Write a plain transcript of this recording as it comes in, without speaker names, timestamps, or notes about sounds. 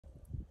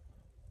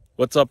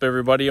What's up,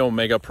 everybody?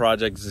 Omega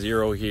Project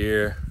Zero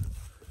here.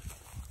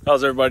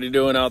 How's everybody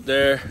doing out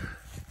there?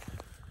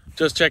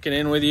 Just checking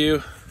in with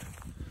you,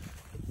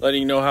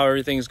 letting you know how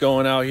everything's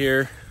going out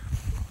here.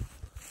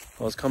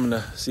 I was coming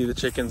to see the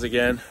chickens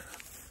again.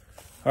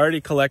 I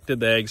already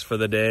collected the eggs for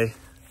the day,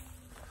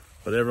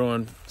 but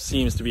everyone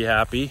seems to be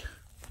happy.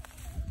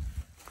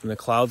 And the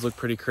clouds look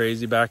pretty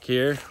crazy back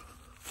here.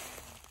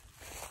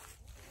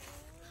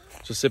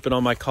 Just sipping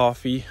on my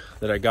coffee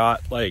that I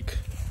got like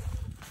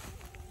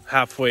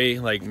halfway,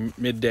 like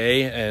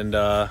midday, and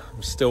I'm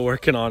still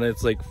working on it.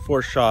 It's like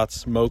 4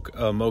 shots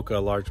mocha,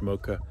 large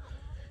mocha,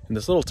 in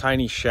this little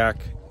tiny shack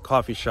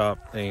coffee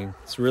shop thing.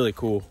 It's really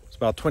cool. It's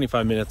about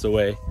 25 minutes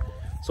away,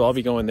 so I'll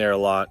be going there a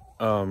lot.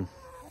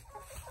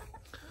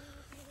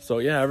 So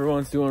yeah,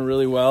 everyone's doing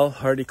really well.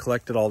 I already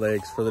collected all the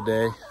eggs for the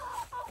day.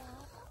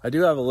 I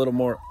do have a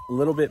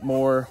little bit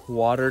more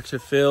water to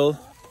fill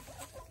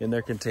in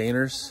their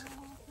containers.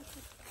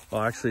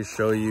 I'll actually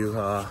show you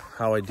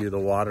how I do the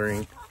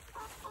watering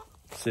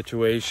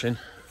situation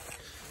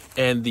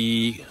and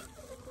the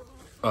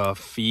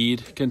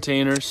feed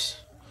containers,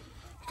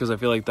 because I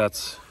feel like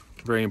that's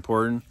very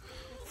important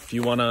if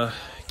you want to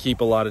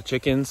keep a lot of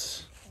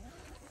chickens.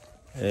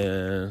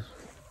 And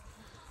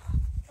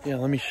yeah,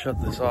 let me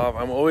shut this off.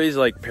 I'm always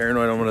like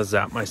paranoid I'm gonna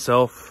zap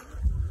myself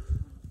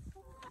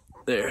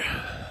there,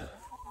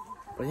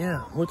 but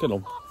yeah, look at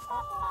them.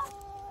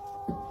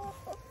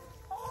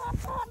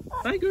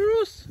 Hi,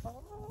 girls.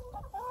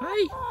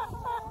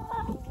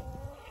 Hi.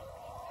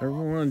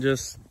 Everyone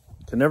just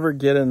can never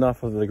get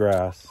enough of the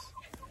grass.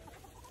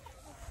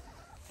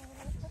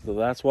 So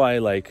that's why,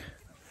 like,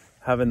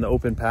 having the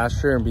open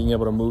pasture and being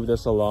able to move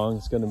this along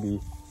is going to be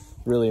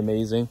really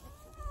amazing.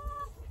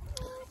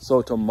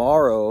 So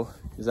tomorrow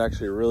is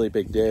actually a really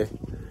big day,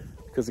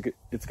 because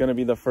it's going to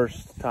be the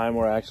first time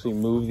where I actually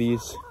move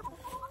these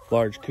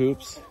large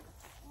coops.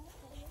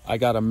 I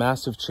got a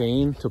massive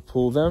chain to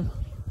pull them.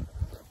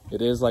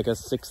 It is like a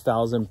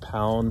 6,000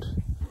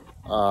 pound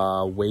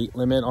weight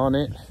limit on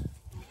it,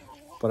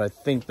 but I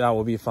think that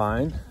will be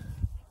fine.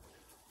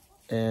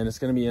 And it's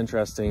going to be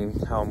interesting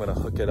how I'm going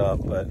to hook it up,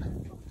 but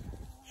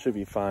should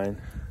be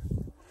fine.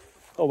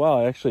 Oh wow,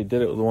 I actually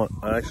did it with one.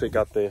 I actually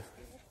got the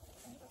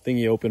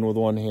thingy open with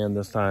one hand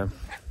this time.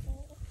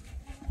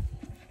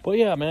 But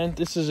yeah, man,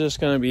 this is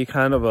just going to be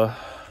kind of a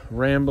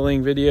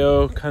rambling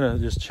video, kind of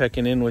just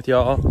checking in with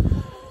y'all.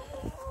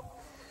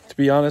 To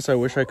be honest, I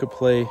wish I could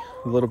play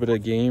a little bit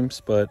of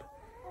games, but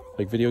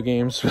like video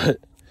games, but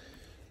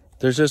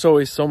there's just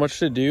always so much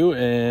to do,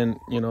 and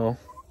you know,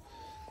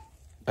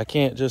 I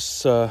can't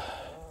just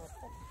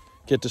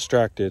get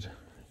distracted,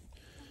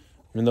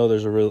 even though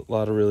there's a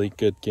lot of really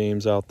good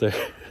games out there.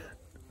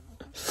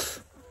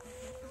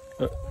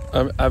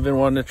 I've been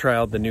wanting to try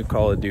out the new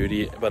Call of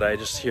Duty, but I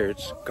just hear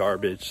it's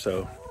garbage,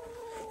 so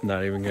I'm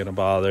not even gonna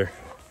bother.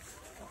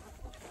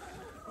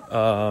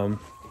 So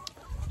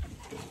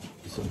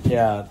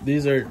yeah,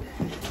 these are,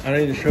 I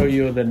need to show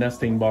you the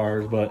nesting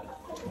bars, but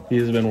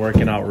these have been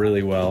working out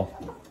really well.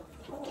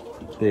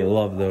 They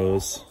love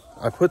those.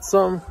 I put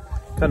some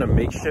kind of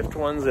makeshift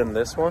ones in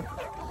this one.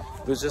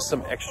 It was just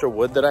some extra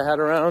wood that I had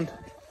around.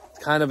 It's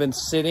kind of been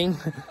sitting,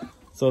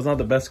 so it's not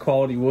the best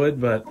quality wood,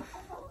 but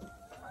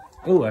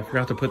oh, I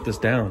forgot to put this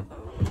down.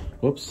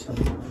 Whoops.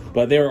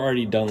 But they were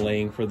already done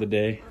laying for the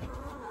day.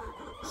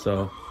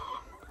 So,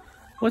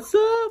 what's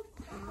up?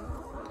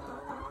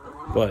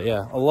 But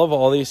yeah, I love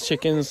all these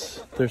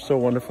chickens. They're so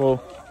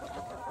wonderful.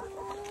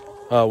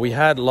 We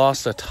had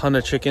lost a ton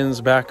of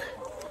chickens back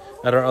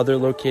at our other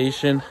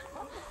location,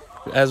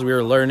 as we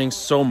were learning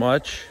so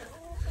much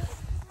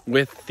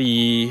with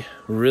the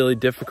really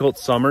difficult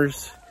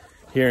summers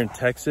here in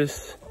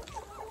Texas.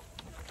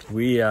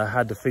 We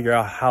had to figure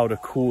out how to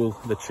cool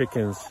the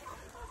chickens,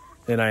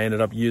 and I ended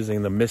up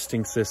using the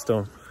misting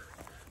system.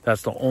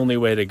 That's the only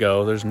way to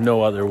go. There's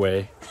no other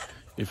way.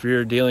 If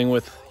you're dealing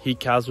with heat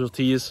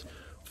casualties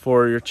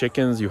for your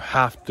chickens, you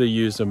have to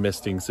use a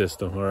misting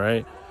system. All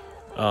right,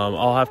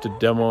 I'll have to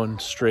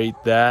demonstrate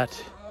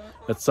that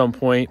at some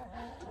point.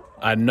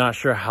 I'm not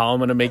sure how I'm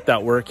gonna make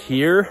that work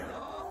here.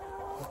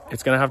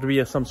 It's gonna have to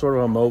be some sort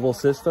of a mobile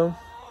system,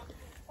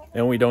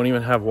 and we don't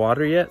even have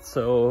water yet,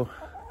 so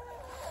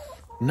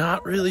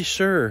not really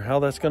sure how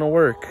that's gonna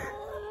work.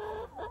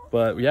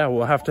 But yeah,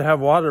 we'll have to have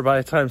water by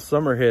the time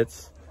summer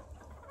hits.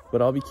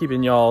 But I'll be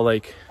keeping y'all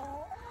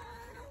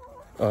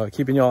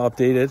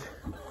updated.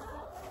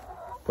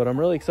 But I'm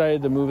really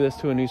excited to move this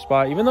to a new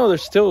spot, even though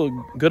there's still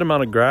a good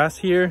amount of grass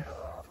here.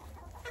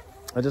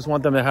 I just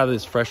want them to have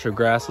as fresh of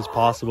grass as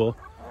possible.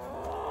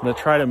 I'm gonna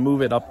try to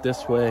move it up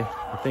this way.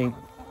 I think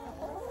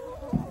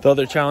the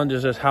other challenge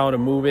is just how to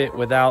move it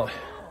without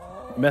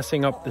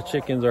messing up the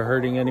chickens or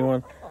hurting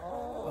anyone.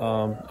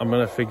 I'm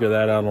gonna figure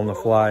that out on the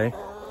fly.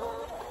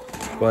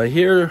 But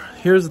here's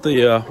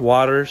the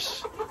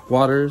waters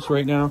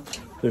right now.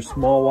 They're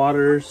small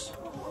waters.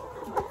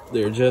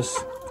 They're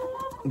just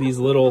these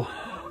little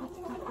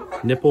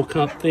nipple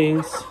cup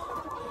things,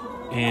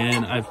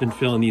 and I've been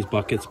filling these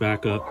buckets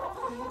back up.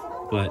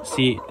 But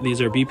see, these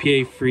are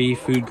BPA free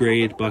food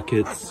grade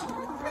buckets.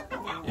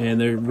 and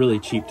they're really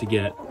cheap to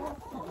get.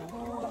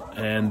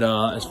 And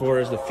as far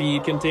as the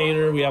feed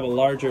container, we have a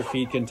larger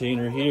feed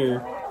container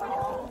here.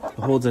 It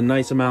holds a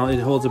nice amount. It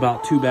holds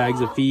about 2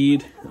 bags of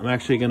feed. I'm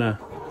actually gonna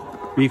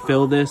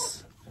refill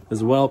this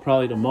as well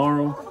probably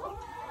tomorrow.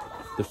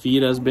 The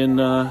feed has been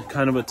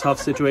kind of a tough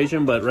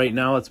situation, but right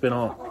now it's been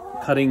all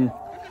cutting.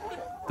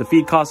 The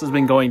feed cost has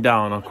been going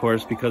down, of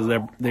course, because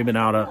they've been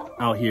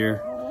out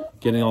here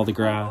getting all the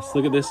grass.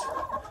 Look at this.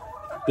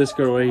 This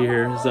girl right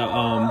here is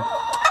a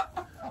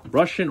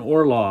Russian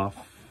Orlov.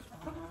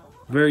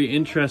 Very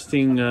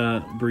interesting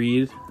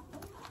breed.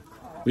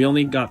 We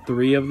only got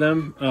 3 of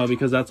them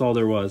because that's all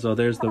there was. So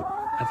there's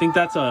I think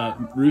that's a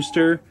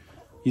rooster.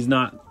 He's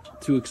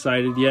not too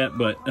excited yet,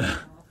 but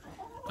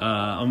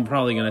I'm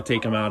probably gonna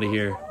take him out of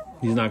here.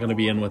 He's not gonna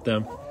be in with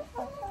them.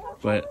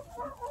 But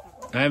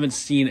I haven't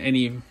seen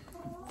any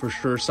for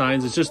sure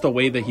signs. It's just the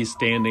way that he's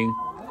standing.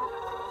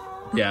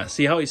 Yeah,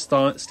 see how he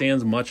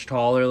stands much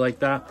taller like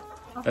that?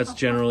 That's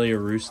generally a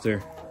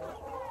rooster.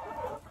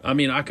 I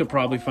mean, I could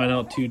probably find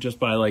out too just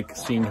by like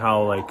seeing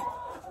how like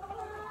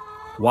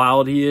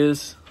wild he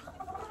is.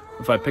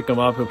 If I pick him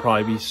up, he'll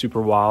probably be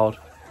super wild.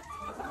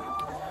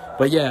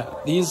 But yeah,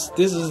 this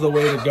is the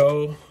way to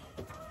go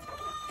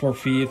for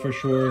feed for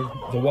sure.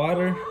 The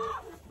water,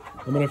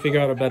 I'm gonna figure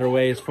out a better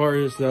way. As far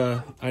as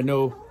I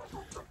know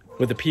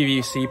with the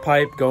PVC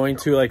pipe, going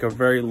to like a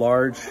very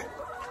large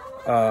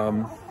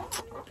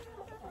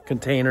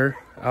container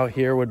out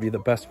here would be the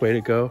best way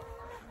to go.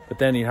 But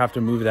then you have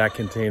to move that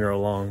container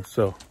along.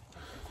 So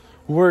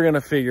we're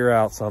gonna figure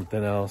out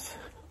something else.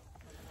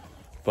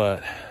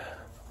 But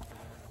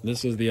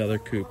this is the other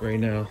coop right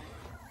now.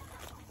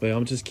 But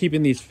I'm just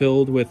keeping these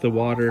filled with the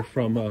water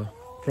from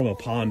a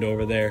pond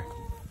over there.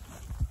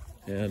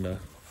 And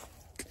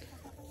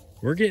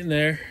we're getting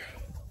there.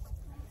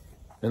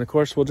 And of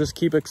course we'll just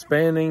keep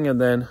expanding,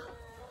 and then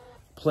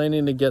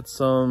planning to get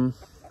some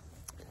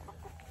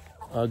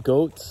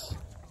goats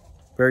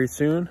very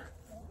soon.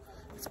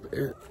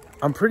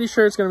 I'm pretty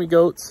sure it's gonna be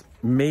goats,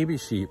 maybe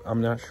sheep, I'm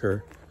not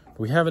sure.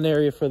 We have an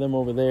area for them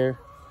over there.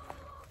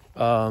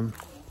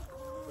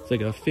 It's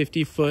like a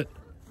 50-foot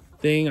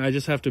thing. I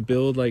just have to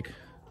build like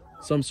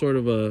some sort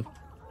of a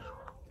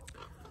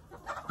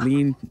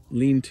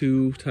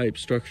lean-to type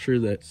structure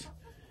that's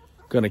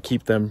gonna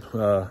keep them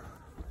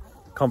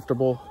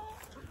comfortable.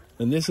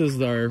 And this is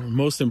our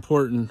most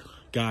important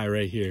guy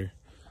right here,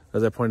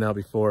 as I pointed out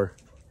before.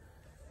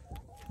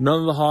 None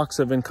of the hawks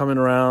have been coming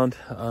around.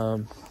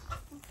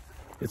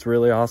 It's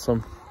really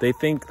awesome. They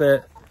think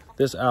that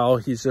this owl,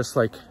 he's just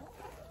like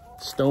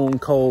stone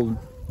cold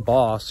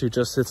boss who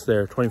just sits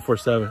there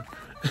 24/7.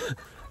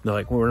 They're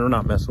like, we're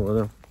not messing with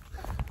him.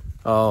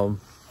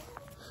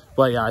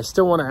 But yeah, I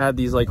still want to add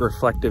these like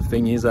reflective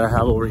thingies that I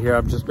have over here.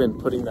 I've just been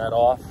putting that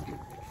off.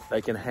 I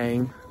can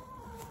hang,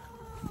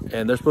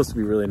 and they're supposed to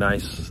be really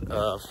nice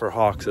for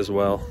hawks as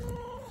well.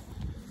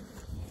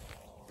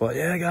 But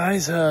yeah,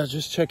 guys,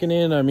 just checking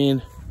in. I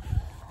mean,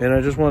 and I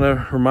just want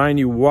to remind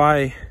you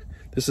why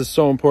this is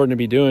so important to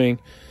be doing,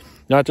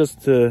 not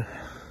just to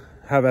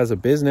have as a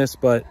business,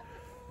 but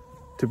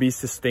to be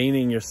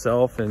sustaining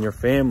yourself and your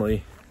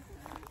family.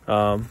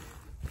 I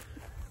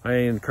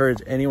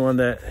encourage anyone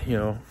that, you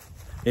know,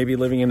 maybe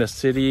living in a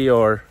city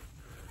or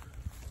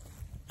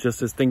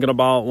just is thinking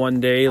about one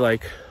day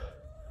like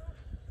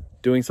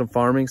doing some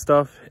farming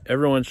stuff.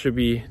 Everyone should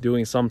be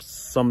doing some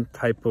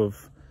type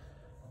of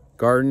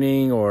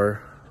gardening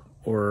or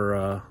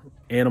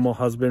animal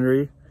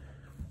husbandry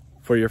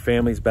for your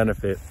family's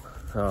benefit.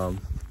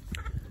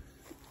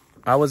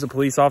 I was a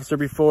police officer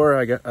before.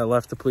 I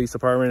left the police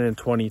department in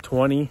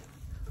 2020.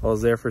 I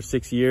was there for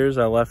 6 years.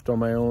 I left on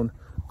my own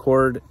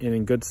accord and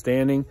in good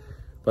standing,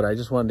 but I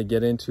just wanted to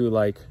get into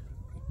like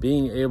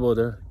being able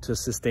to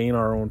sustain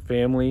our own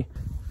family.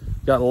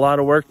 Got a lot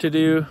of work to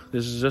do.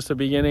 This is just the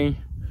beginning.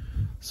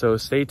 So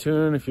stay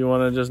tuned if you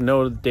want to just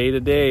know day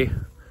to day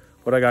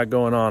what I got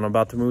going on. I'm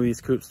about to move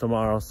these coops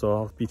tomorrow, so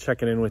I'll be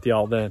checking in with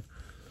y'all then.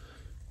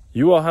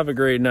 You all have a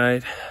great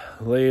night.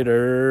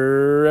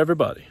 Later,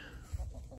 everybody.